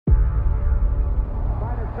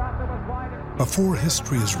Before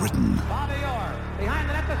history is written,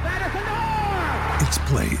 it's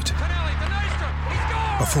played.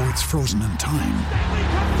 Before it's frozen in time,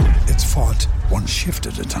 it's fought one shift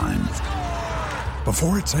at a time.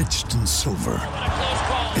 Before it's etched in silver,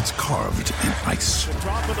 it's carved in ice.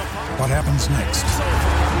 What happens next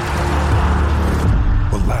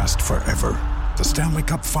will last forever. The Stanley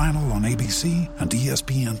Cup Final on ABC and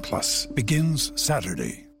ESPN Plus begins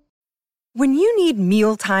Saturday. When you need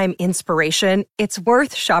mealtime inspiration, it's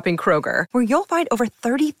worth shopping Kroger, where you'll find over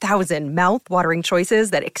 30,000 mouth-watering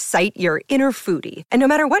choices that excite your inner foodie. And no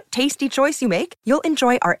matter what tasty choice you make, you'll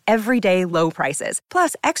enjoy our everyday low prices,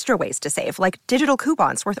 plus extra ways to save, like digital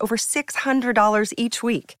coupons worth over $600 each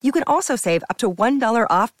week. You can also save up to $1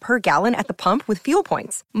 off per gallon at the pump with fuel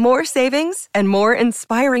points. More savings and more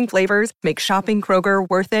inspiring flavors make shopping Kroger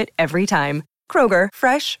worth it every time. Kroger,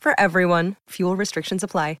 fresh for everyone. Fuel restrictions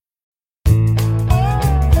apply.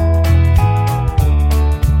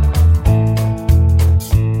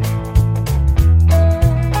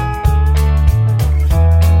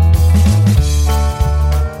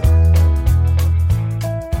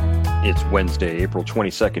 It's Wednesday, April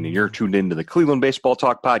 22nd, and you're tuned into the Cleveland Baseball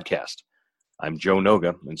Talk podcast. I'm Joe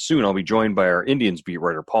Noga, and soon I'll be joined by our Indians beat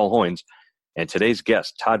writer, Paul Hoynes, and today's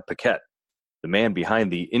guest, Todd Paquette, the man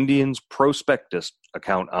behind the Indians Prospectus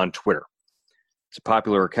account on Twitter. It's a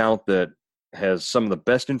popular account that has some of the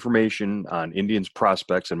best information on Indians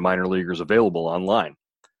prospects and minor leaguers available online.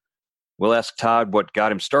 We'll ask Todd what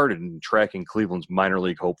got him started in tracking Cleveland's minor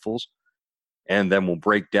league hopefuls, and then we'll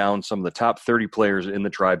break down some of the top 30 players in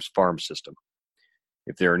the Tribe's farm system.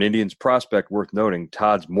 If they're an Indians prospect worth noting,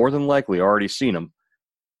 Todd's more than likely already seen them,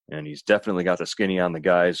 and he's definitely got the skinny on the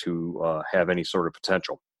guys who have any sort of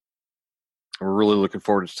potential. We're really looking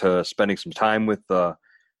forward to spending some time with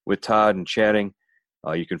Todd and chatting.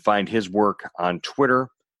 You can find his work on Twitter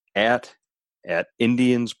at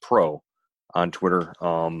Indians Pro on Twitter.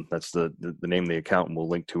 That's the name of the account, and we'll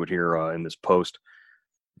link to it here in this post.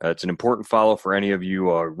 It's an important follow for any of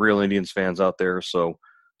you real Indians fans out there. So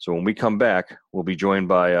when we come back, we'll be joined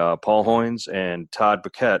by Paul Hoynes and Todd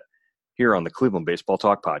Paquette here on the Cleveland Baseball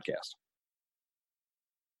Talk podcast.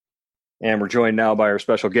 And we're joined now by our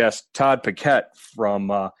special guest, Todd Paquette from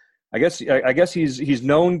I guess he's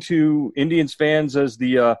known to Indians fans as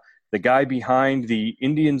the guy behind the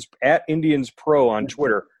Indians at Indians Pro on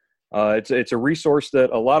Twitter. It's a resource that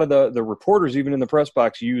a lot of the reporters, even in the press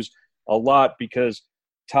box, use a lot because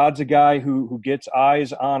Todd's a guy who gets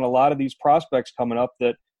eyes on a lot of these prospects coming up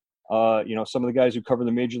that some of the guys who cover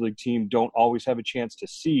the major league team don't always have a chance to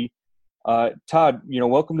see. Todd,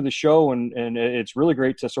 welcome to the show, and it's really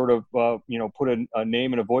great to sort of put a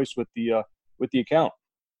name and a voice with the account.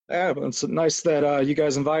 Yeah, it's nice that you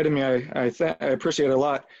guys invited me. I appreciate it a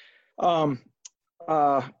lot.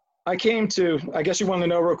 I came to, I guess you want to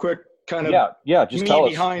know real quick, kind of just me tell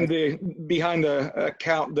behind the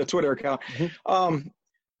account, the Twitter account. Mm-hmm.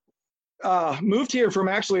 Moved here from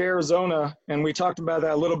actually Arizona, and we talked about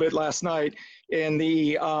that a little bit last night in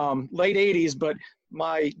the late 80s, but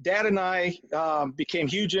my dad and I became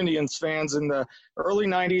huge Indians fans in the early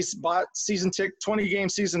 90s, bought 20-game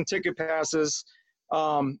season ticket passes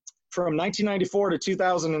from 1994 to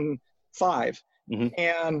 2005, mm-hmm.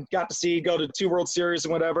 and got to go to 2 World Series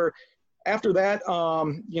and whatever. After that,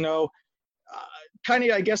 kind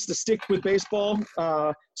of, I guess, to stick with baseball,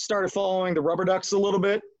 started following the Rubber Ducks a little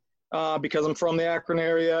bit. Because I'm from the Akron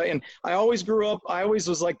area, and I always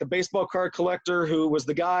was like the baseball card collector who was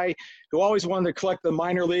the guy who always wanted to collect the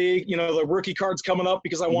minor league, the rookie cards coming up,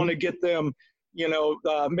 because I wanted to get them,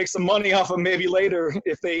 make some money off them maybe later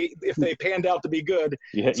if they panned out to be good.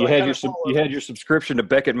 You had your subscription to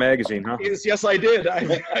Beckett Magazine, huh? Yes, I did.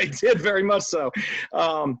 I did very much so.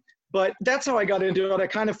 But that's how I got into it. I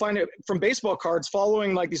kind of find it from baseball cards,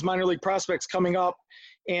 following like these minor league prospects coming up,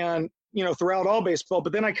 and throughout all baseball.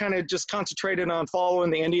 But then I kind of just concentrated on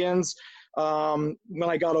following the Indians when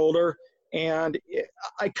I got older. And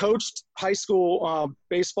I coached high school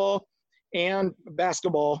baseball and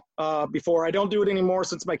basketball before. I don't do it anymore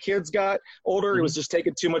since my kids got older. Mm-hmm. It was just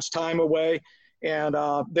taking too much time away. And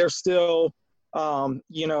they're still, I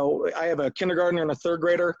have a kindergartner and a 3rd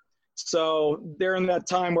grader. So they're in that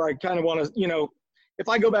time where I kind of want to, if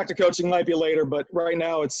I go back to coaching, it might be later, but right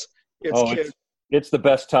now it's kids. It's the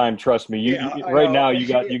best time, trust me. Right now you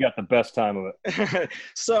got the best time of it.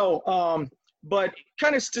 So, but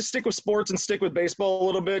kind of to stick with sports and stick with baseball a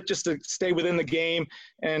little bit, just to stay within the game,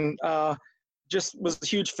 and just was a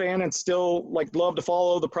huge fan and still love to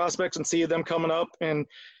follow the prospects and see them coming up. And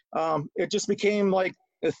it just became like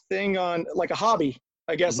a thing on a hobby,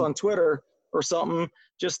 I guess, mm-hmm. on Twitter or something,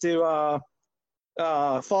 just to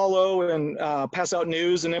follow and pass out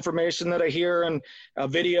news and information that I hear and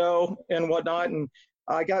video and whatnot. And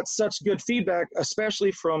I got such good feedback,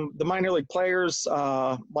 especially from the minor league players,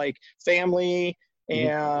 like family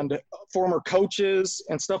and former coaches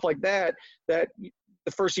and stuff like that, that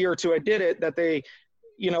the first year or two I did it, that they,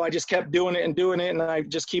 I just kept doing it. And I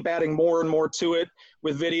just keep adding more and more to it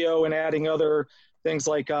with video and adding other things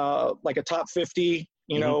like a top 50,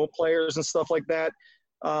 players and stuff like that.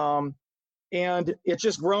 And it's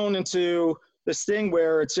just grown into this thing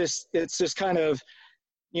where it's just kind of,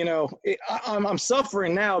 I'm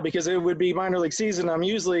suffering now because it would be minor league season. I'm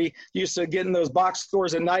usually used to getting those box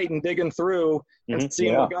scores at night and digging through and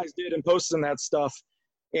seeing what guys did and posting that stuff.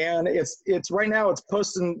 And it's right now it's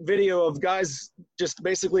posting video of guys just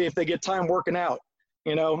basically if they get time working out,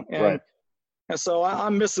 and so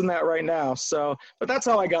I'm missing that right now. So, but that's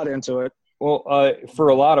how I got into it. Well, for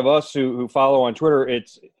a lot of us who follow on Twitter,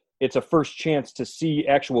 it's a first chance to see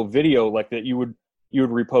actual video like that you would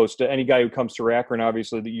repost to any guy who comes to Akron,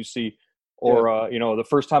 obviously, that you see. Or, the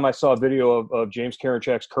first time I saw a video of James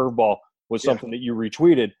Karinchak's curveball was something that you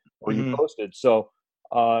retweeted or you posted. So,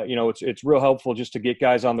 it's real helpful just to get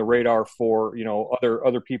guys on the radar for,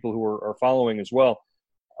 other people who are following as well.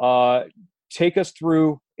 Take us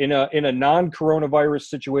through in a non-coronavirus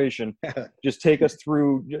situation, just take us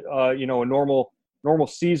through, a normal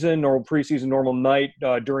season, normal preseason, normal night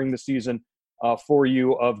during the season for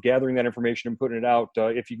you of gathering that information and putting it out.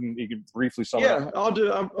 If you can briefly sum it up.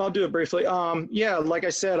 Yeah, I'll do it briefly. Like I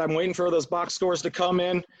said, I'm waiting for those box scores to come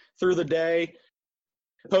in through the day.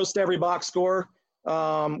 Post every box score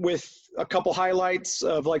with a couple highlights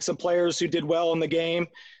of like some players who did well in the game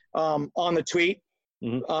on the tweet.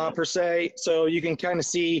 Per se, so you can kind of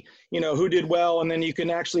see, who did well, and then you can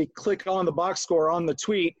actually click on the box score on the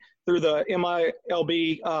tweet through the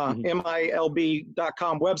MILB.com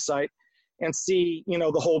website and see,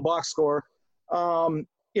 the whole box score.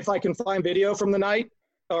 If I can find video from the night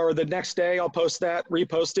or the next day, I'll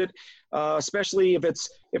repost it. Especially if it's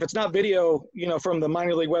not video, from the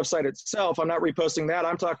minor league website itself, I'm not reposting that.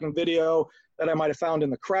 I'm talking video that I might have found in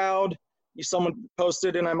the crowd. Someone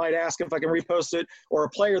posted and I might ask if I can repost it, or a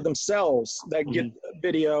player themselves that get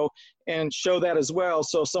video and show that as well,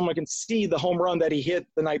 so someone can see the home run that he hit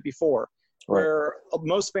the night before. Where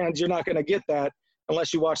most fans, you're not going to get that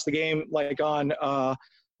unless you watch the game like on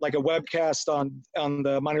like a webcast on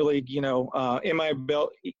the minor league, MILB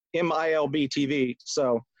TV.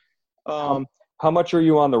 So how much are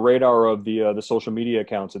you on the radar of the social media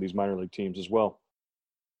accounts of these minor league teams as well?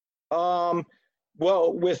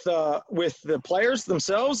 Well, with the players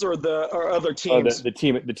themselves or other teams?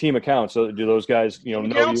 The team accounts. So do those guys, know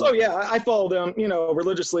you? Oh yeah, I follow them,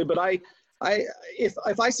 religiously. But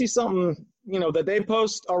if I see something, that they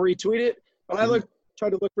post, I'll retweet it. But I try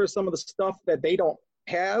to look for some of the stuff that they don't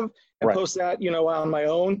have and post that, on my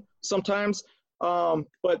own sometimes.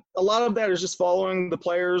 But a lot of that is just following the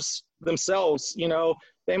players themselves.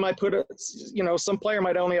 They might put some player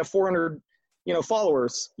might only have 400.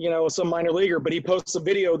 Followers, some minor leaguer, but he posts a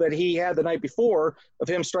video that he had the night before of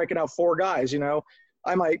him striking out 4 guys,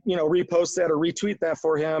 I might, repost that or retweet that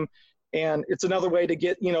for him. And it's another way to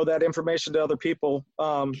get, that information to other people,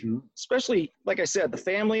 especially, like I said, the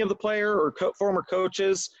family of the player or former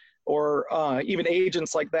coaches or even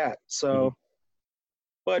agents like that. So,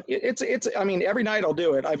 but it's, every night I'll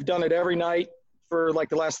do it. I've done it every night for like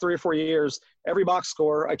the last 3 or 4 years. Every box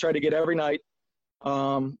score I try to get every night.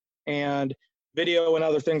 And video and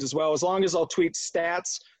other things as well. As long as I'll tweet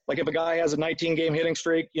stats, like if a guy has a 19-game hitting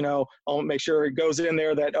streak, I'll make sure it goes in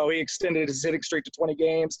there that, he extended his hitting streak to 20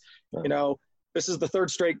 games. This is the 3rd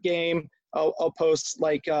straight game. I'll post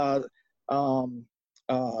like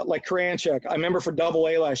Karinchak. I remember for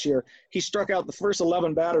Double-A last year, he struck out the first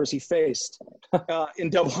 11 batters he faced in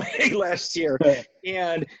Double-A last year,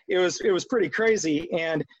 and it was pretty crazy.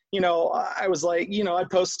 And I was like, I'd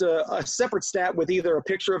post a separate stat with either a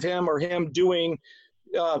picture of him or him doing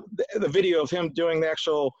the video of him doing the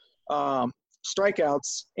actual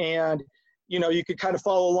strikeouts, and you could kind of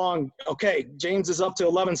follow along. Okay, James is up to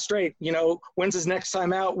 11 straight. When's his next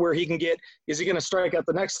time out where he can get? Is he going to strike out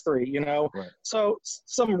the next 3? So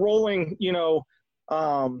some rolling,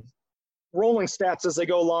 rolling stats as they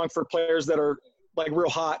go along for players that are like real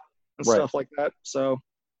hot and stuff like that. So,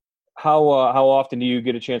 how often do you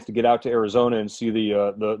get a chance to get out to Arizona and see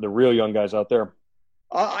the real young guys out there?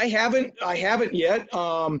 I haven't yet.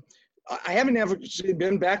 I haven't ever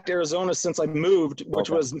been back to Arizona since I moved, which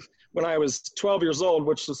was when I was 12 years old,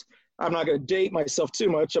 which is, I'm not going to date myself too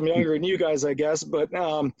much. I'm younger than you guys, I guess, but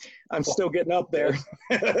I'm still getting up there.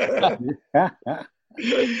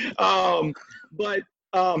 But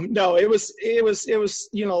No, it was,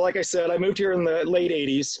 like I said, I moved here in the late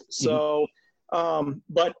 80s. So,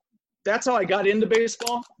 but that's how I got into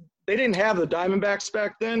baseball. They didn't have the Diamondbacks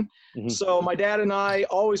back then. So my dad and I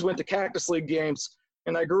always went to Cactus League games,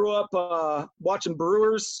 and I grew up watching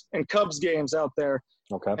Brewers and Cubs games out there.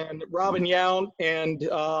 Okay. And Robin Yount and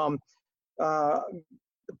Paul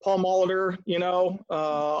Molitor,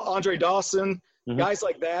 Andre Dawson, guys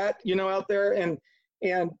like that, out there. And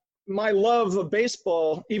my love of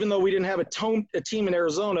baseball, even though we didn't have a team in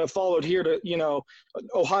Arizona, followed here to,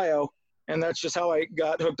 Ohio. And that's just how I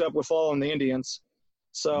got hooked up with following the Indians.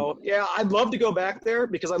 So, yeah, I'd love to go back there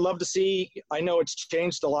because I'd love to see – I know it's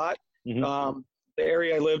changed a lot. The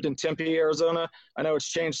area I lived in, Tempe, Arizona, I know it's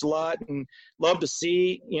changed a lot, and love to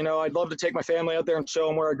see – I'd love to take my family out there and show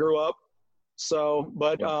them where I grew up. So,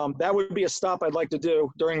 but that would be a stop I'd like to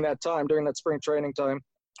do during that time, during that spring training time.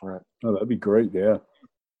 All right. Oh, that'd be great, yeah.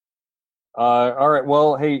 All right.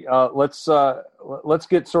 Well, hey, let's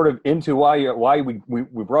get sort of into why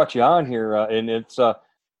we brought you on here, and it's to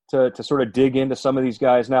sort of dig into some of these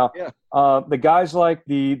guys now. Yeah. The guys like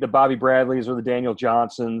the Bobby Bradleys or the Daniel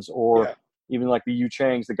Johnsons or even like the Yu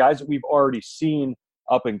Changs, the guys that we've already seen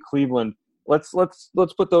up in Cleveland. Let's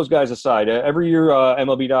put those guys aside. Every year,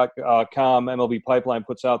 MLB.com, MLB Pipeline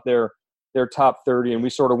puts out their top 30, and we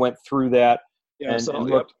sort of went through that. Yeah. And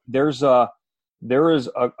look, there is a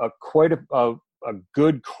quite a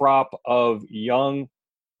good crop of young,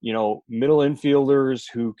 middle infielders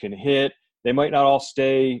who can hit. They might not all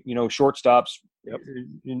stay, shortstops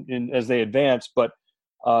as they advance, but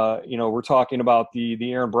we're talking about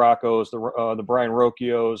the Aaron Braccos, the Brian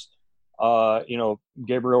Rocchios,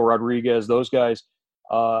 Gabriel Rodriguez, those guys.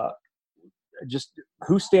 Just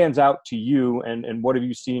who stands out to you, and what have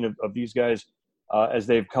you seen of these guys as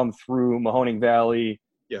they've come through Mahoning Valley,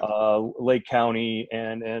 Lake County,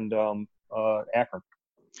 and Akron?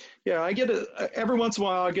 Yeah, every once in a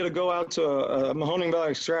while I get to go out to a Mahoning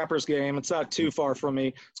Valley Scrappers game. It's not too far from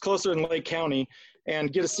me. It's closer in Lake County,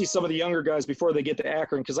 and get to see some of the younger guys before they get to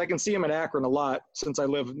Akron, because I can see them at Akron a lot since I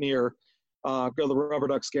live near, go to the Rubber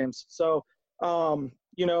Ducks games. So,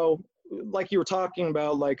 like you were talking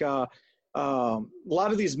about, like a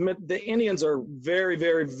lot of the Indians are very,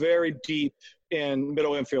 very, very deep in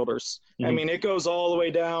middle infielders. I mean, it goes all the way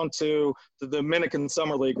down to the Dominican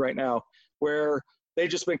Summer League right now, where they've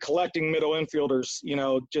just been collecting middle infielders,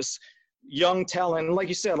 just young talent. And like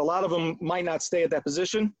you said, a lot of them might not stay at that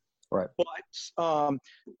position. Right. But, a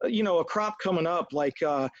crop coming up, like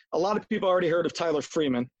a lot of people already heard of Tyler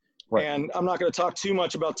Freeman. Right. And I'm not going to talk too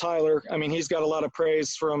much about Tyler. I mean, he's got a lot of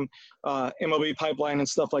praise from MLB Pipeline and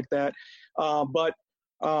stuff like that. But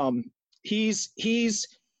he's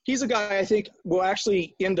a guy I think will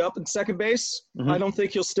actually end up in second base. I don't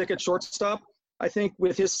think he'll stick at shortstop. I think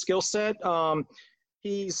with his skill set, I don't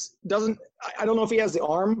know if he has the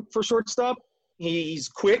arm for shortstop. He's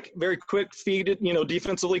quick, very quick feet,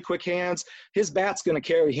 defensively quick hands. His bat's going to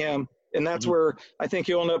carry him. And that's where I think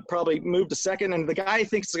he'll end up probably move to second. And the guy I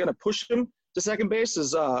think is going to push him to second base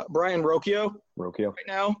is Brian Rocchio. Right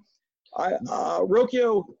now.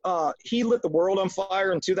 Rocchio, he lit the world on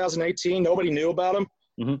fire in 2018. Nobody knew about him.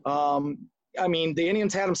 I mean, the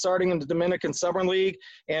Indians had him starting in the Dominican Summer League,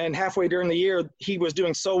 and halfway during the year, he was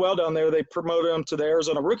doing so well down there, they promoted him to the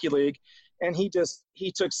Arizona Rookie League, and he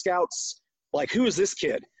took scouts like, who is this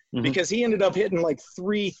kid? Because he ended up hitting like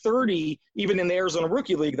 330 even in the Arizona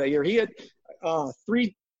Rookie League that year. He had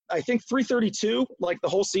 332 like the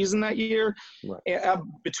whole season that year,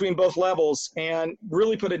 between both levels, and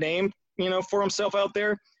really put a name, for himself out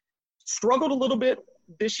there. Struggled a little bit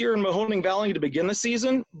this year in Mahoning Valley to begin the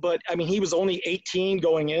season, but I mean, he was only 18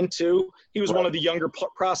 going into. He was one of the younger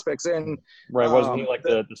prospects, and wasn't he like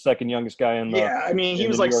the second youngest guy in the? Yeah, I mean, he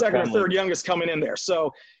was like second or third youngest coming in there.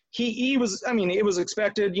 So he was. I mean, it was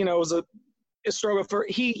expected. It was a struggle for.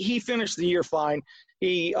 He finished the year fine.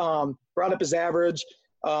 He brought up his average.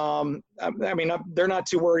 I mean, they're not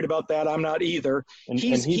too worried about that. I'm not either.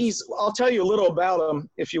 He's. I'll tell you a little about him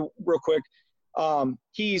if you real quick.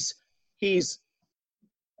 He's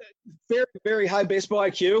very, very high baseball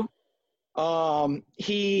IQ.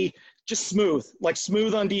 He just smooth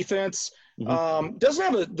on defense. Doesn't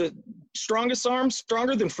have the strongest arm,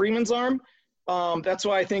 stronger than Freeman's arm. That's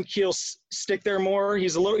why I think he'll stick there more.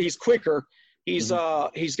 He's quicker. He's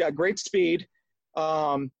got great speed.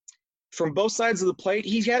 From both sides of the plate,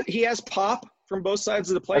 he has pop from both sides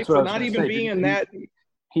of the plate, but not even being that.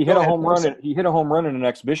 He hit a home run. He hit a home run in an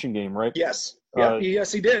exhibition game, right? Yes.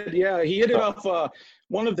 Yes, he did. Yeah, he hit it off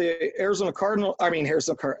one of the Arizona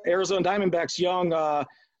Diamondbacks' young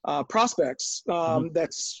prospects.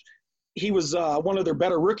 That's he was one of their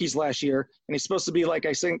better rookies last year, and he's supposed to be like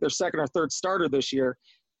I think their second or third starter this year,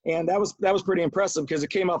 and that was pretty impressive because it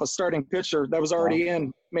came off a starting pitcher that was already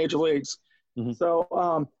in major leagues. Mm-hmm.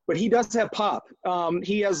 So, but he does have pop.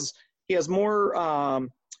 He has more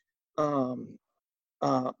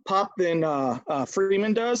pop than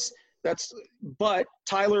Freeman does. But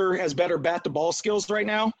Tyler has better bat to ball skills right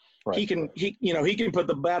now. Right. He can put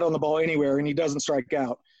the bat on the ball anywhere and he doesn't strike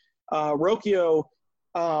out. Rocchio,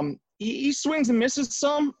 he swings and misses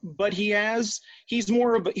some, but he's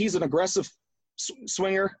an aggressive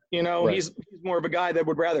swinger. Right. He's more of a guy that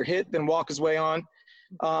would rather hit than walk his way on.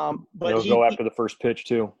 But he'll go after the first pitch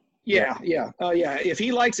too. Yeah. If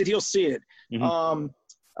he likes it, he'll see it.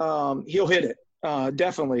 Mm-hmm. He'll hit it.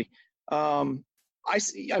 Definitely. I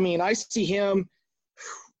see him,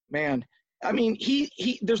 man. I mean,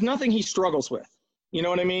 he there's nothing he struggles with. You know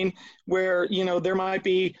what I mean? Where, there might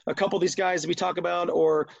be a couple of these guys that we talk about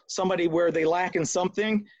or somebody where they lack in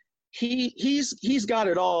something. He's got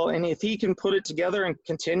it all. And if he can put it together and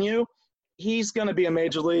continue, he's going to be a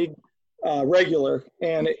major league regular.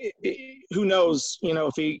 And who knows,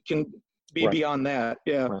 if he can be beyond that.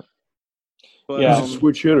 Yeah. Right. But, he's a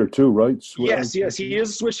switch hitter too, right? Yes, he is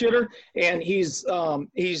a switch hitter, and he's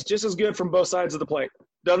just as good from both sides of the plate.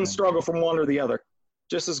 Doesn't struggle from one or the other.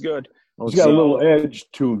 Just as good. He's got a little edge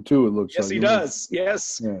to him too. It looks like. Yes, he does.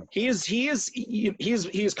 Yes, yeah. He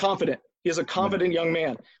is confident. He is a confident young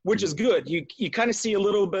man, which is good. You kind of see a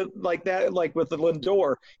little bit like that, like with the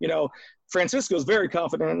Lindor. Francisco is very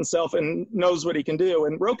confident in himself and knows what he can do,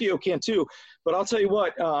 and Rocchio can too. But I'll tell you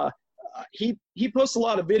what. He posts a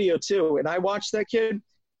lot of video too, and I watch that kid.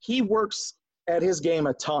 He works at his game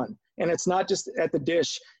a ton, and it's not just at the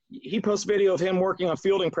dish. He posts video of him working on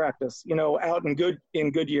fielding practice, out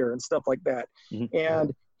in Goodyear and stuff like that. Mm-hmm.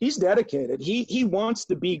 And he's dedicated. He wants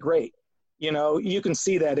to be great. You can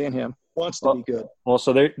see that in him. Wants to be good. Well,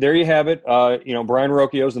 so there you have it. Brian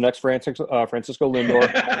Rocchio is the next Francisco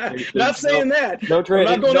Lindor. Not saying that. No trade.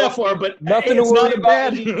 I'm not going that far, but nothing to worry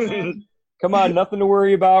about. Come on, nothing to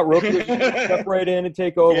worry about. Rocchio can step right in and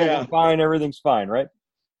take over. Yeah. We're fine. Everything's fine, right?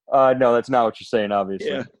 No, that's not what you're saying, obviously.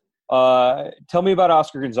 Yeah. Tell me about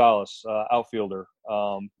Oscar Gonzalez, outfielder.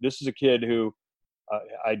 This is a kid who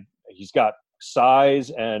he's got size,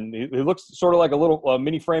 and he looks sort of like a little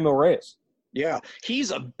mini Franmil Reyes. Yeah, he's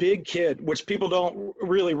a big kid, which people don't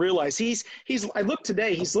really realize. I looked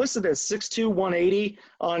today, he's listed as 6'2", 180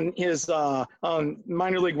 on his on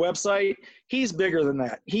minor league website. He's bigger than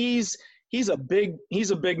that. He's a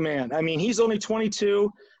big man. I mean, he's only 22.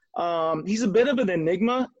 He's a bit of an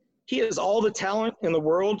enigma. He has all the talent in the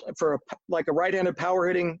world for a right-handed power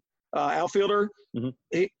hitting outfielder.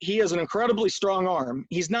 Mm-hmm. He has an incredibly strong arm.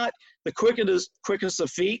 He's not the quickest of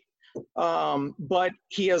feet, but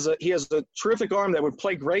he has a terrific arm that would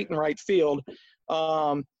play great in right field.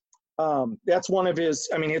 That's one of his.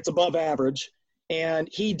 I mean, it's above average, and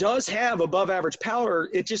he does have above average power.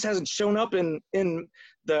 It just hasn't shown up in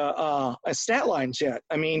the stat lines yet.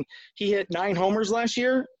 I mean, he hit 9 homers last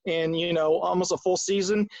year in almost a full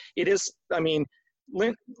season. It is, I mean,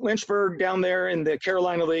 Lynchburg down there in the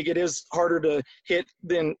Carolina League, it is harder to hit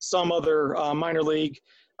than some other minor league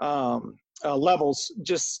levels.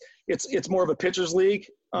 Just it's more of a pitcher's league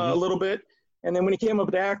a little bit. And then when he came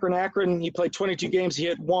up to Akron, he played 22 games. He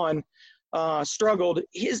hit 1, struggled.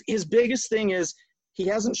 His biggest thing is he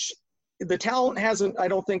hasn't the talent hasn't, I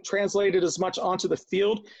don't think, translated as much onto the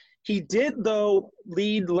field. He did, though,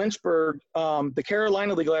 lead Lynchburg, the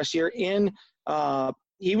Carolina League last year in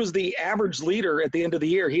he was the average leader at the end of the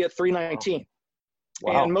year. He had 319.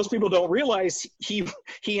 Wow. And most people don't realize he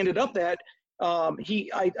ended up that.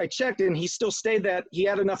 I checked, and he still stayed that. He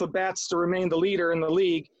had enough at bats to remain the leader in the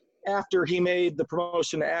league after he made the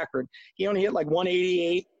promotion to Akron. He only hit like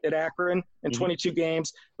 188 at Akron in 22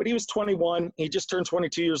 games, but he was 21. He just turned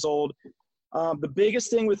 22 years old. The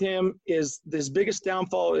biggest thing with him is his biggest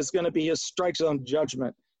downfall is going to be his strike zone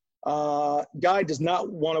judgment. Guy does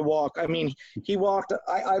not want to walk. I mean, he walked.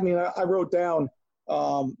 I wrote down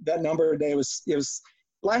that number today. It was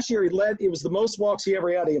last year. It was the most walks he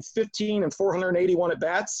ever had. He had 15 and 481 at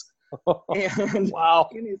bats. And wow!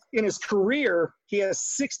 In his career, he has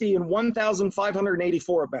 60 and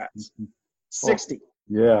 1,584 at bats. 60.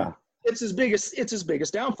 Yeah. It's his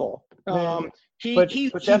biggest downfall. But he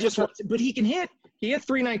can hit. He hit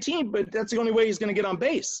 319, but that's the only way he's going to get on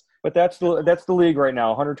base. But that's the league right now.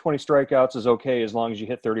 120 strikeouts is okay as long as you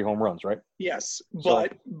hit 30 home runs, right? Yes,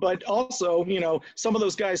 but also, some of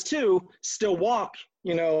those guys too still walk,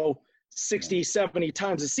 60, 70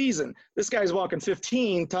 times a season. This guy's walking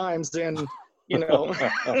 15 times in,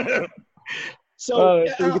 So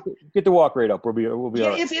get the walk rate up. We'll be all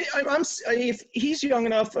right. If he's young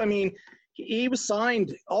enough, I mean, he was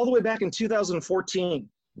signed all the way back in 2014.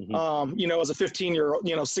 Mm-hmm. As a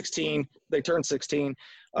 15-year-old, 16, they turned 16.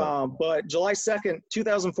 Right. But July 2nd,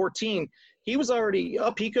 2014, he was already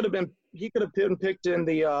up. He could have been picked in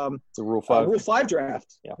the Rule 5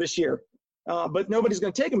 draft this year. But nobody's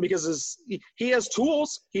going to take him because he has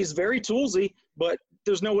tools. He's very toolsy, but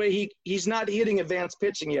there's no way he's not hitting advanced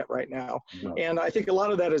pitching yet right now. No. And I think a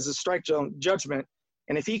lot of that is a strike judgment.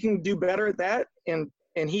 And if he can do better at that, and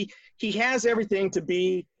he has everything to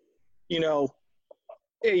be,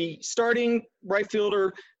 a starting right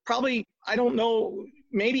fielder, probably, I don't know,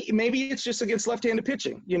 maybe it's just against left-handed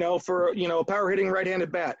pitching, for, a power hitting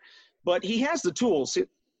right-handed bat. But he has the tools.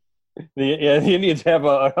 The Indians have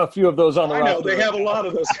a few of those on the roster. I know, they have a lot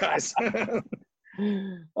of those guys.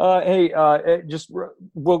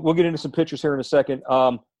 We'll get into some pitchers here in a second.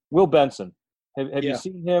 Will Benson, have you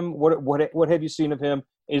seen him? What have you seen of him?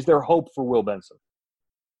 Is there hope for Will Benson?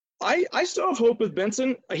 I still have hope with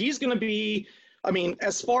Benson. He's going to be,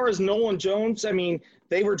 as far as Nolan Jones,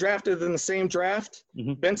 they were drafted in the same draft.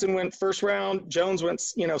 Mm-hmm. Benson went first round. Jones went,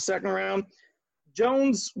 second round.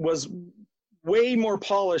 Jones was way more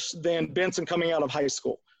polished than Benson coming out of high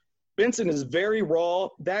school. Benson is very raw.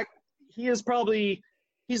 He's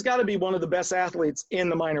got to be one of the best athletes in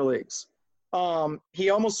the minor leagues. He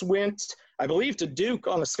almost went, I believe, to Duke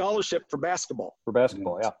on a scholarship for basketball.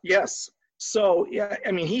 Yeah. Yes. So,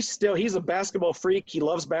 he's a basketball freak. He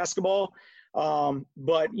loves basketball.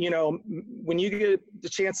 But, when you get the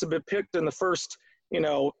chance to be picked in the first,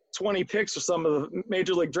 20 picks or some of the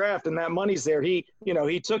major league draft and that money's there, he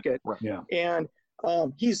took it. Right. Yeah. And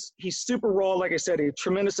he's super raw. Like I said, a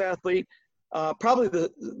tremendous athlete. Probably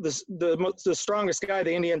the strongest guy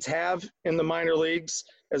the Indians have in the minor leagues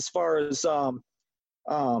as far as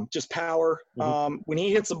just power. Mm-hmm. When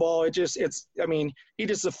he hits the ball, he just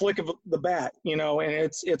a flick of the bat, and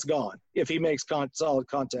it's gone if he makes solid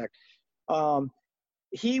contact.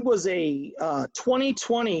 He was a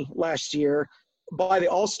 2020 last year by the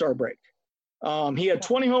All-Star break. He had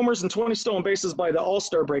 20 homers and 20 stolen bases by the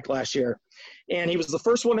All-Star break last year, and he was the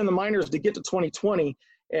first one in the minors to get to 2020.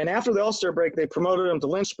 And after the All-Star break, they promoted him to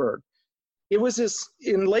Lynchburg. It was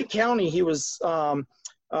in Lake County. He was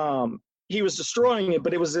destroying it,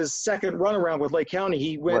 but it was his second runaround with Lake County.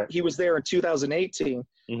 He was there in 2018,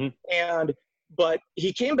 mm-hmm. But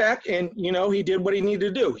he came back and he did what he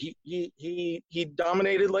needed to do. He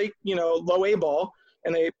dominated Lake, low A ball,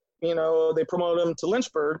 and they promoted him to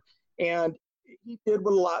Lynchburg, and he did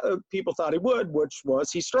what a lot of people thought he would, which was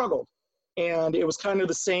he struggled. And it was kind of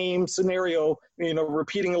the same scenario,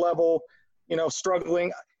 repeating level, struggling.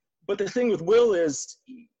 But the thing with Will is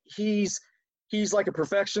he's like a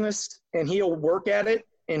perfectionist, and he'll work at it.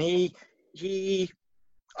 And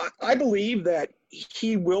I believe that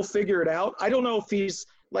he will figure it out. I don't know if he's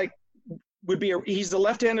he's a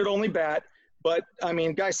left-handed only bat, but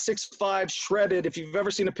guy's 6'5", shredded. If you've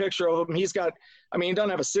ever seen a picture of him, he doesn't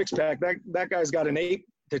have a six-pack. That guy's got an 8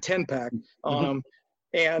 to 10-pack on him.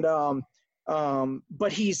 And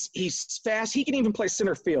but he's fast. He can even play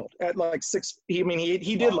center field at like 6. He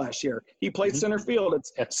did last year. He played center field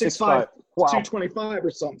at 6'5", 225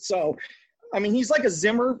 or something. So, he's like a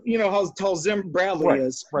Zimmer. You know how tall Bradley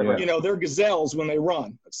is. Right. They're gazelles when they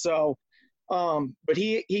run. So, but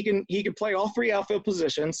he can play all three outfield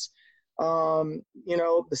positions.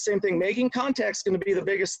 The same thing. Making contact's going to be the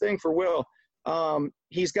biggest thing for Will.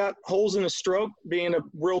 He's got holes in his stroke, being a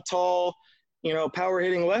real tall, power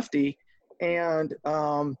hitting lefty. And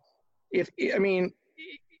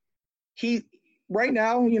he right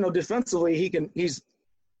now, defensively, he's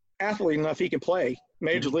athlete enough. He can play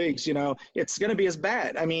major leagues. It's going to be his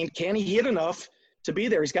bat. Can he hit enough to be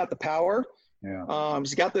there? He's got the power. Yeah.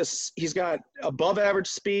 He's got above average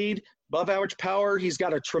speed, above average power. He's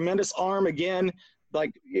got a tremendous arm again.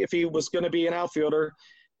 Like if he was going to be an outfielder,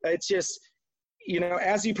 it's just,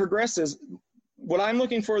 as he progresses, what I'm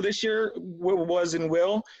looking for this year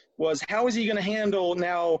was how is he going to handle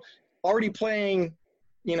now already playing,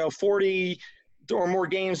 40 or more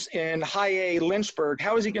games in high A Lynchburg?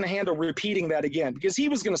 How is he going to handle repeating that again? Because he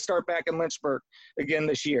was going to start back in Lynchburg again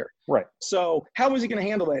this year. Right. So how is he going to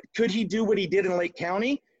handle that? Could he do what he did in Lake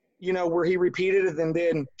County, where he repeated it and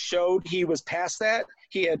then showed he was past that?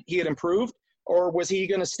 He had improved, or was he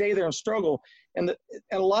going to stay there and struggle? And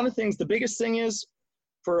a lot of things, the biggest thing is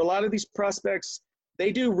for a lot of these prospects,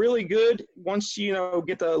 they do really good once,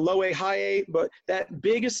 get the low A, high A, but that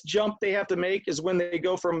biggest jump they have to make is when they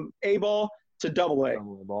go from A ball to double A.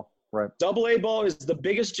 Right. AA ball is the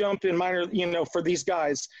biggest jump in minor, for these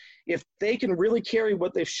guys. If they can really carry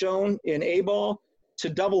what they've shown in A ball to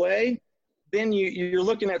AA, then you're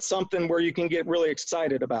looking at something where you can get really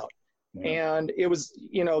excited about. Yeah. And it was,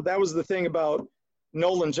 that was the thing about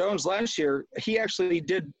Nolan Jones last year. He actually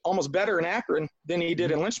did almost better in Akron than he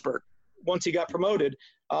did in Lynchburg once he got promoted,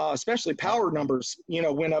 especially power numbers,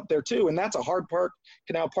 went up there too. And that's a hard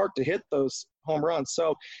Canal Park to hit those home runs.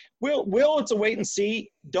 So it's a wait and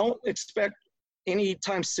see. Don't expect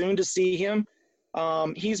anytime soon to see him.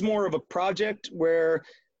 He's more of a project where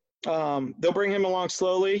they'll bring him along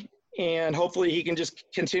slowly, and hopefully he can just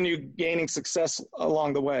continue gaining success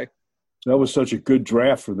along the way. That was such a good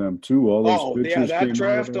draft for them too. All those pitchers. Yeah, that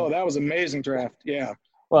draft. Oh, that was an amazing draft. Yeah.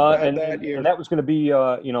 Well, and that was going to be,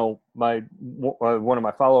 my one of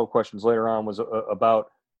my follow-up questions later on was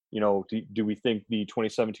about, do we think the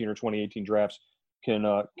 2017 or 2018 drafts can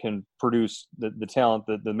produce the talent,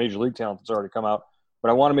 the major league talent that's already come out? But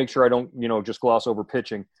I want to make sure I don't, just gloss over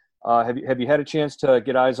pitching. Have you had a chance to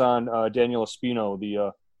get eyes on Daniel Espino,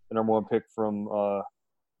 the number one pick from I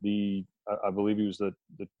believe he was the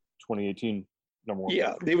 2018 number one.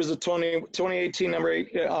 Yeah, pick. He was a 2018 number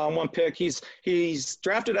one pick. He's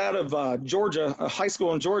drafted out of Georgia, a high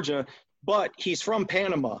school in Georgia, but he's from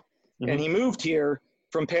Panama, and he moved here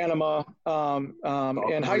from Panama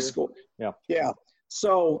in high school. Yeah. Yeah.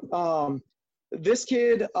 So this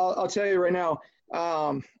kid, I'll tell you right now,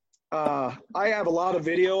 I have a lot of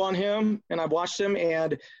video on him, and I've watched him,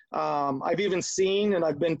 and I've even seen, and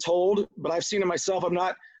I've been told, but I've seen it myself. I'm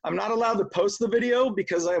not allowed to post the video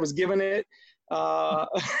because I was given it to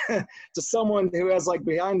someone who has like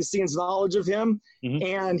behind the scenes knowledge of him,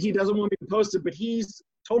 and he doesn't want me to post it, but he's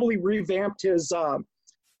totally revamped his what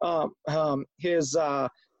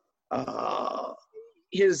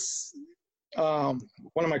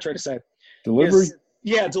am I trying to say? Delivery?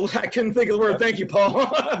 I couldn't think of the word. Thank you,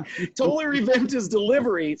 Paul. Totally revamped his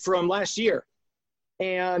delivery from last year.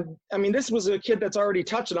 And, I mean, this was a kid that's already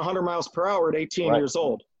touching 100 miles per hour at 18 years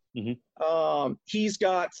old. He's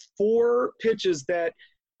got 4 pitches that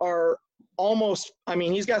are almost –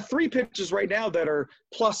 he's got 3 pitches right now that are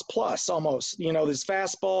plus almost. This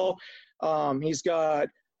fastball. He's got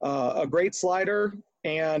a great slider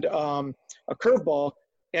and a curveball.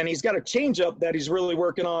 And he's got a changeup that he's really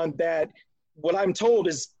working on that – what I'm told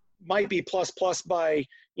might be plus by,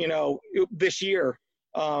 this year.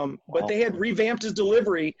 But they had revamped his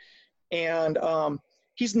delivery, and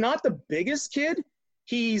he's not the biggest kid.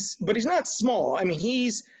 But he's not small.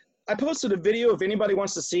 I posted a video if anybody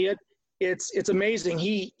wants to see it. It's amazing.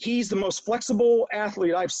 He's the most flexible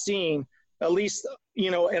athlete I've seen, at least,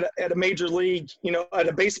 at a major league, at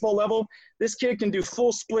a baseball level. This kid can do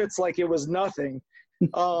full splits like it was nothing.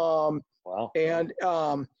 Wow. And,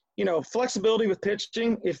 flexibility with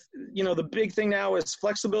pitching. If, the big thing now is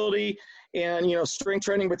flexibility and, strength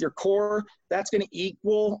training with your core, that's going to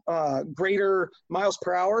equal greater miles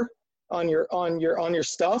per hour on your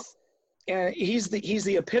stuff. And he's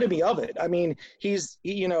the epitome of it. He's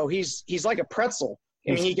like a pretzel.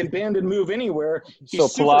 He can bend and move anywhere.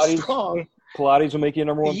 He's super strong. Pilates will make you a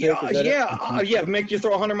number one pick? Make you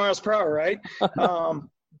throw 100 miles per hour, right?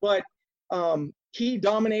 But he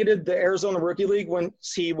dominated the Arizona Rookie League when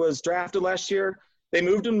he was drafted last year. They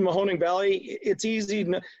moved him to Mahoning Valley. It's easy.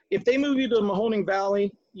 If they move you to Mahoning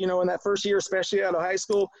Valley, in that first year, especially out of high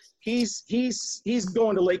school, he's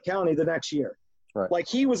going to Lake County the next year. Right. Like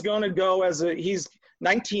he was going to go he's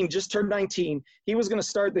 19, just turned 19. He was going to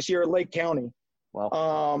start this year at Lake County.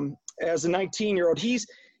 Wow. As a 19-year-old, he's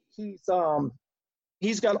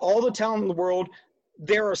got all the talent in the world.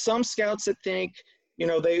 There are some scouts that think,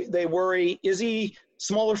 they worry, is he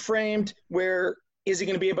smaller framed? Where is he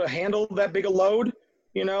going to be able to handle that big a load?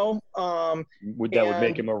 Would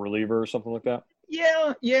make him a reliever or something like that?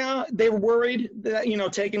 Yeah. They were worried that,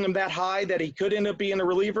 taking him that high that he could end up being a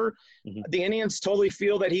reliever. The Indians totally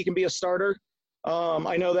feel that he can be a starter.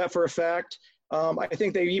 I know that for a fact. I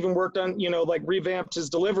think they even worked on, revamped his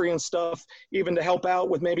delivery and stuff, even to help out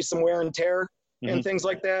with maybe some wear and tear and things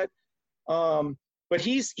like that. But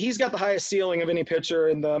he's got the highest ceiling of any pitcher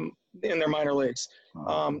in their minor leagues.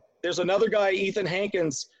 There's another guy, Ethan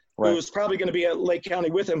Hankins, who's probably going to be at Lake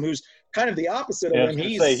County with him, who's kind of the opposite of him.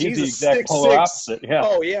 He's the exact polar opposite. Yeah.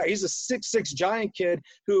 Oh yeah, he's a 6'6" giant kid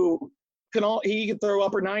who he can throw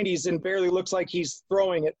upper 90s and barely looks like he's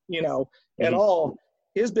throwing it, at all.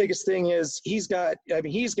 His biggest thing is he's got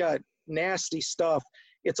nasty stuff.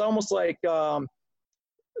 It's almost like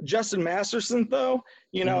Justin Masterson, though,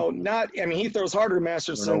 he throws harder than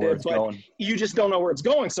Masterson did, but you just don't know where it's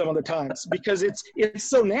going some of the times because it's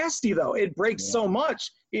so nasty, though. It breaks so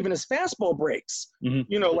much. even his fastball breaks,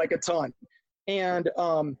 like a ton. And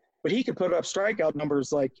but he could put up strikeout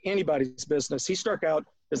numbers like anybody's business. He struck out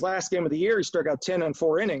his last game of the year. He struck out 10 in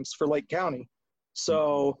 4 innings for Lake County.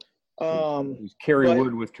 So he's Kerry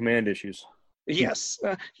Wood with command issues. Yes.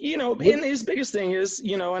 And his biggest thing is,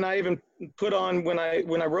 and I even put on when I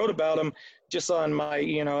wrote about him just on my,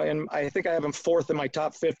 and I think I have him 4th in my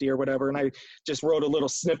top 50 or whatever. And I just wrote a little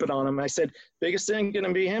snippet on him. I said, biggest thing going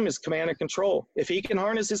to be him is command and control. If he can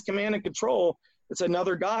harness his command and control, it's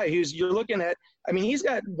another guy you're looking at. I mean, he's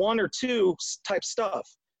got 1 or 2 type stuff.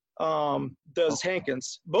 Does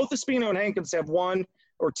Hankins. Both Espino and Hankins have 1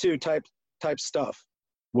 or 2 type stuff.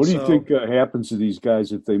 What do you think happens to these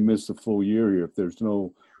guys if they miss the full year here, if there's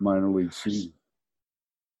no minor league season?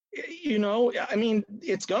 I mean,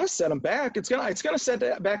 it's going to set them back. It's going to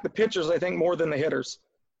set back the pitchers, I think, more than the hitters.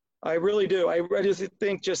 I really do. I just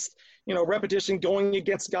think repetition, going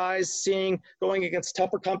against guys, going against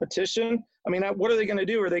tougher competition. I mean, what are they going to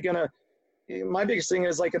do? Are they going to – my biggest thing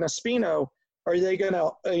is like an Espino. Are they going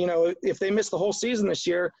to, if they miss the whole season this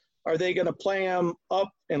year, are they going to play him up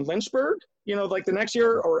in Lynchburg, like the next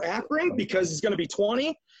year, or Akron because he's going to be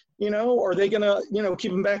 20, or are they going to,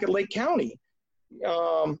 keep him back at Lake County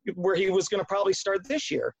where he was going to probably start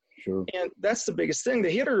this year? Sure. And that's the biggest thing. The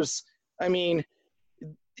hitters, I mean,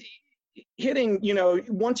 hitting,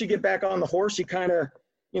 once you get back on the horse, you kind of,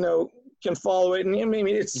 can follow it. And I mean,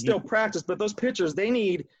 it's still practice, but those pitchers, they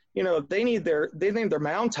need their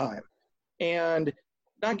mound time. And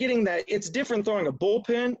not getting that, it's different throwing a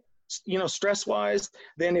bullpen, stress-wise,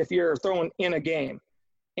 than if you're throwing in a game.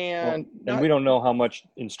 And we don't know how much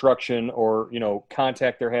instruction or,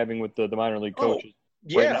 contact they're having with the minor league coaches.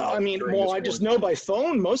 Yeah, right, I mean, I just know by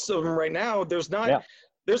phone, most of them right now, there's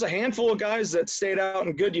a handful of guys that stayed out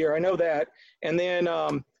in Goodyear. I know that. And then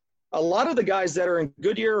a lot of the guys that are in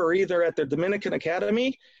Goodyear are either at the Dominican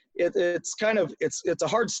Academy. It's a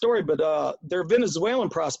hard story, but they're Venezuelan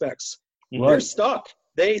prospects. Right. They're stuck.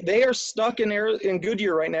 They are stuck in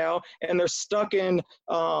Goodyear right now, and they're stuck in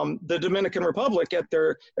the Dominican Republic at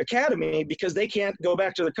their academy because they can't go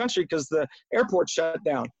back to the country because the airport shut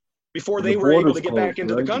down before they were able to get back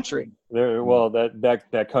into the country. Well,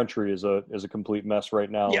 that country is a complete mess right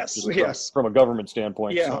now. Yes. From a government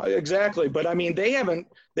standpoint. Yeah, so. Exactly. But I mean, they haven't.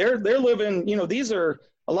 They're living.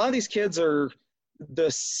 A lot of these kids are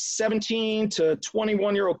the 17 to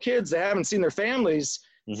 21-year-old kids that haven't seen their families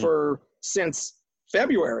since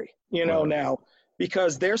February, now,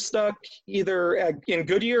 because they're stuck either in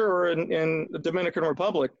Goodyear or in the Dominican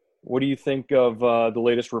Republic. What do you think of the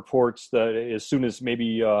latest reports that as soon as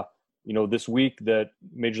maybe, this week that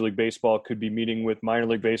Major League Baseball could be meeting with minor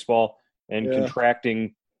league baseball and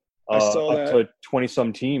contracting up to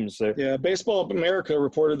 20-some teams? Yeah, Baseball America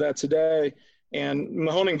reported that today. And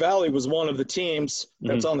Mahoning Valley was one of the teams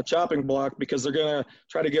that's on the chopping block because they're going to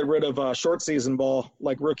try to get rid of short season ball,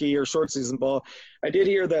 like rookie or short season ball. I did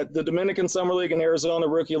hear that the Dominican Summer League and Arizona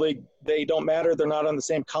Rookie League, they don't matter. They're not on the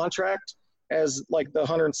same contract as like the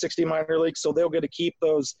 160 minor leagues. So they'll get to keep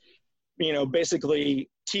those, basically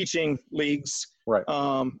teaching leagues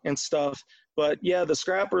and stuff. But yeah, the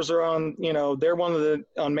Scrappers are on, they're one of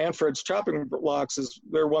on Manfred's chopping blocks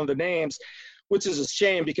they're one of the names, which is a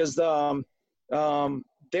shame because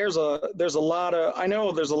there's a lot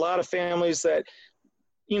of families that,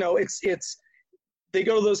 they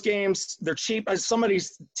go to those games. They're cheap. Somebody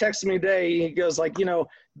texted me today. He goes like,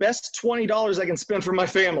 best $20 I can spend for my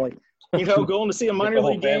family, going to see a minor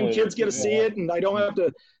league game, kids get to see it. And I don't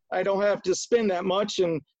have to spend that much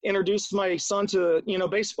and introduce my son to,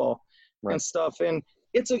 baseball and stuff. And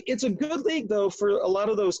it's a good league though, for a lot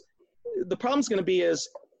of those. The problem's going to be is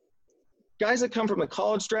guys that come from the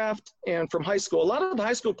college draft and from high school. A lot of the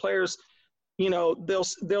high school players,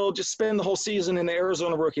 they'll just spend the whole season in the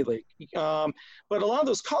Arizona Rookie League. But a lot of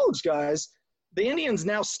those college guys, the Indians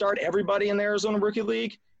now start everybody in the Arizona Rookie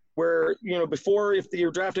League where, before if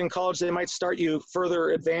you're drafted in college, they might start you further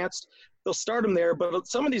advanced. They'll start them there. But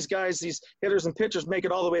some of these guys, these hitters and pitchers make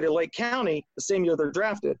it all the way to Lake County the same year they're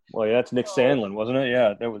drafted. Well, yeah, that's Nick Sandlin, wasn't it?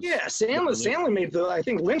 Yeah, that was. Yeah, Sandlin made I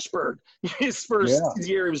think Lynchburg his first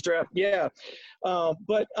year he was drafted. Yeah. It's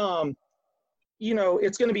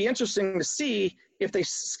going to be interesting to see if they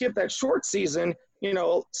skip that short season.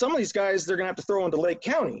 Some of these guys they're going to have to throw into Lake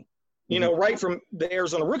County, right from the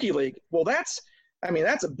Arizona Rookie League. Well, that's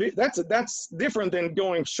different than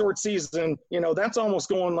going short season. That's almost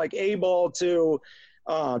going like A ball to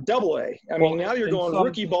double A. I mean, now you're going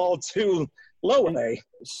rookie ball to low A.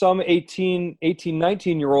 Some 18,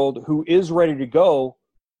 19-year-old who is ready to go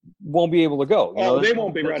won't be able to go. They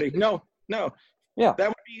won't be ready. No. Yeah. That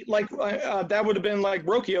would be like that would have been like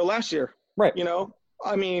Rocchio last year. Right.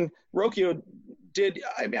 I mean, Rocchio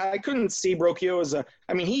I couldn't see Rocchio as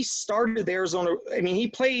he started the Arizona. He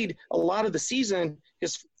played a lot of the season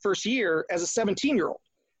his first year as a 17-year-old,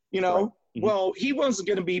 Right. Mm-hmm. Well, he was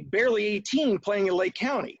going to be barely 18 playing in Lake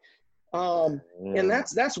County. And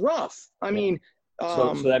that's rough.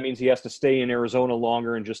 So that means he has to stay in Arizona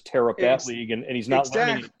longer and just tear up that league, and he's not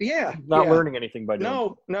learning. Yeah, learning anything by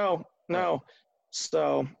doing. No.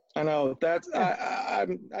 So I know that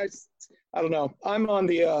I don't know. I'm on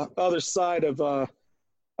the other side of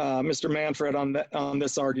Mr. Manfred on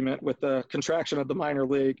this argument with the contraction of the minor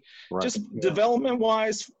league, just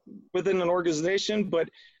development-wise within an organization, but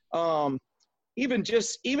even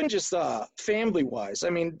just family-wise.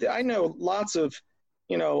 I know lots of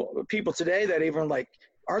people today that even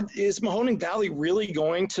is Mahoning Valley really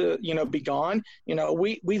going to be gone?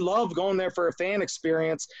 We love going there for a fan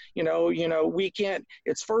experience. We can't.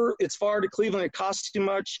 It's far to Cleveland. It costs too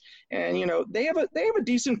much, and they have a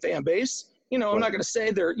decent fan base. I'm not going to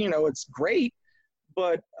say they're it's great,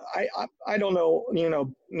 but I don't know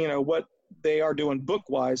what they are doing book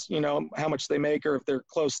wise. How much they make or if they're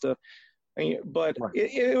close to. But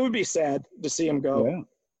it would be sad to see them go. Yeah.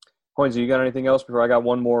 Hoynes, you got anything else before I got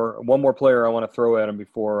one more player I want to throw at him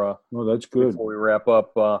before? No, that's good. Before we wrap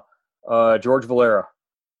up, George Valera.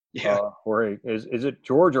 Yeah. Jorge, is it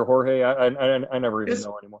George or Jorge? I never even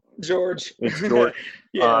know anymore. George. It's George.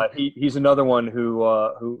 Yeah. He's another one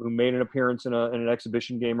who made an appearance in an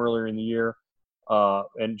exhibition game earlier in the year.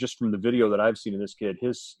 And just from the video that I've seen of this kid,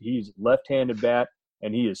 he's left-handed bat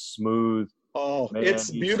and he is smooth. Oh, man, it's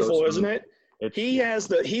beautiful, so isn't it? He has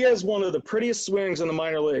one of the prettiest swings in the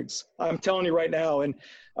minor leagues. I'm telling you right now. And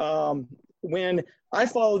when I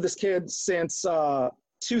followed this kid since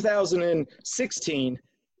 2016,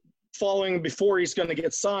 following before he's going to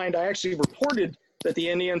get signed, I actually reported that the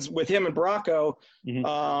Indians with him and Bracco,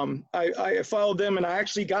 I followed them and I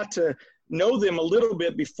actually got to know them a little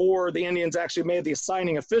bit before the Indians actually made the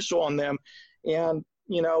signing official on them, and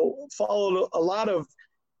followed a lot of.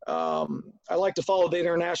 I like to follow the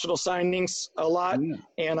international signings a lot,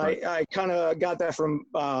 and I kind of got that from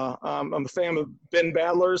I'm a fan of Ben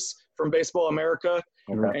Badlers from Baseball America,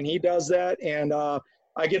 and he does that, and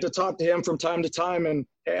I get to talk to him from time to time, and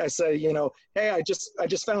I say, hey, I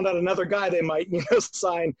just found out another guy they might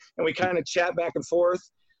sign, and we kind of chat back and forth.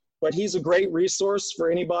 But he's a great resource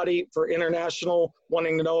for anybody for international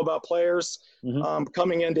wanting to know about players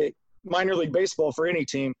coming into minor league baseball for any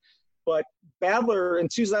team. But Badler in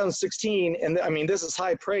 2016, and this is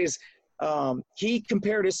high praise, he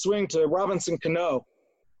compared his swing to Robinson Cano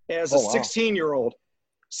as a 16-year-old.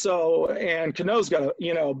 So, and Cano's got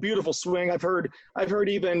a beautiful swing. I've heard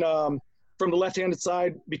even from the left-handed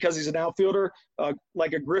side, because he's an outfielder,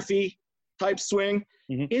 like a Griffey type swing.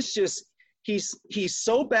 It's just he's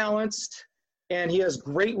so balanced, and he has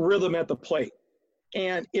great rhythm at the plate.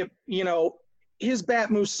 And if his bat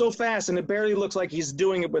moves so fast, and it barely looks like he's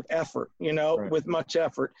doing it with effort, with much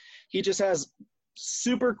effort. He just has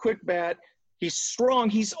super quick bat. He's strong.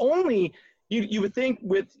 He's only, you would think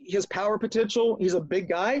with his power potential, he's a big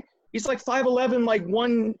guy. He's like 5'11", like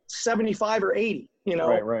 175 or 80,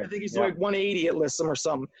 Right. I think he's like 180 at Lissom or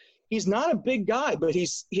something. He's not a big guy, but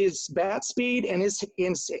his bat speed and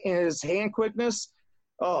his hand quickness.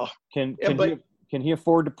 Oh, Can he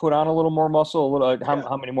afford to put on a little more muscle?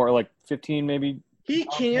 How many more? Like 15, maybe. He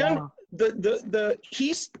can.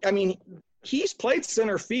 He's played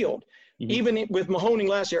center field, even with Mahoning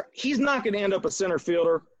last year. He's not going to end up a center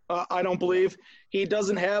fielder. I don't believe. He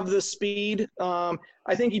doesn't have the speed. I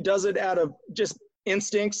think he does it out of just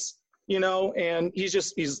instincts, And he's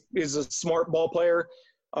a smart ball player,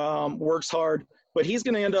 works hard, but he's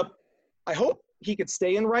going to end up. I hope he could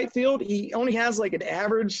stay in right field. He only has like an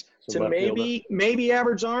average to maybe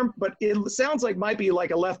average arm, but it sounds like might be like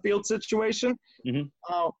a left field situation.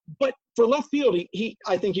 But for left field,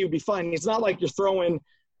 I think he would be fine. It's not like you're throwing,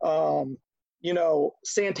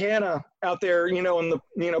 Santana out there, in the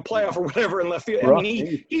playoff or whatever in left field.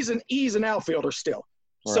 Right. He's an outfielder still,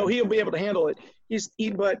 so he'll be able to handle it.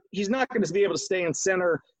 But he's not going to be able to stay in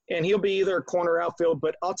center, and he'll be either corner outfield.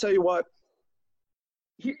 But I'll tell you what,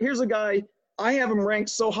 here's a guy. I have him ranked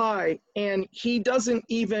so high, and he doesn't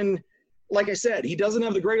even, like I said, he doesn't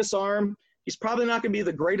have the greatest arm. He's probably not going to be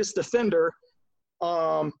the greatest defender.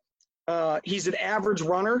 He's an average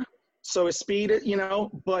runner, so his speed,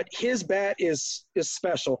 but his bat is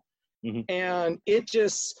special. And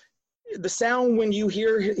the sound when you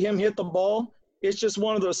hear him hit the ball, it's just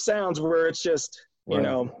one of those sounds where it's just,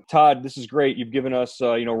 Todd, this is great. You've given us,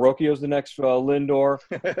 Rocchio's the next Lindor,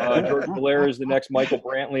 George Valera is the next Michael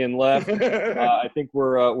Brantley in left. I think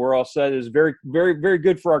we're all set. It's very, very, very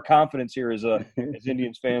good for our confidence here as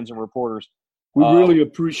Indians fans and reporters. We really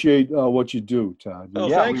appreciate what you do, Todd.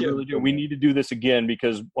 Thank you. Really do. We need to do this again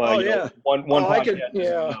because one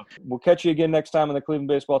podcast. We'll catch you again next time on the Cleveland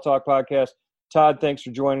Baseball Talk podcast. Todd, thanks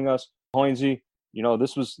for joining us. Hoynesy,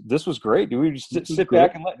 this was great. Do we just sit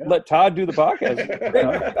back and let Todd do the podcast?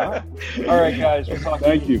 All right, guys. We'll talk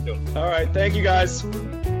to you soon. All right. Thank you, guys.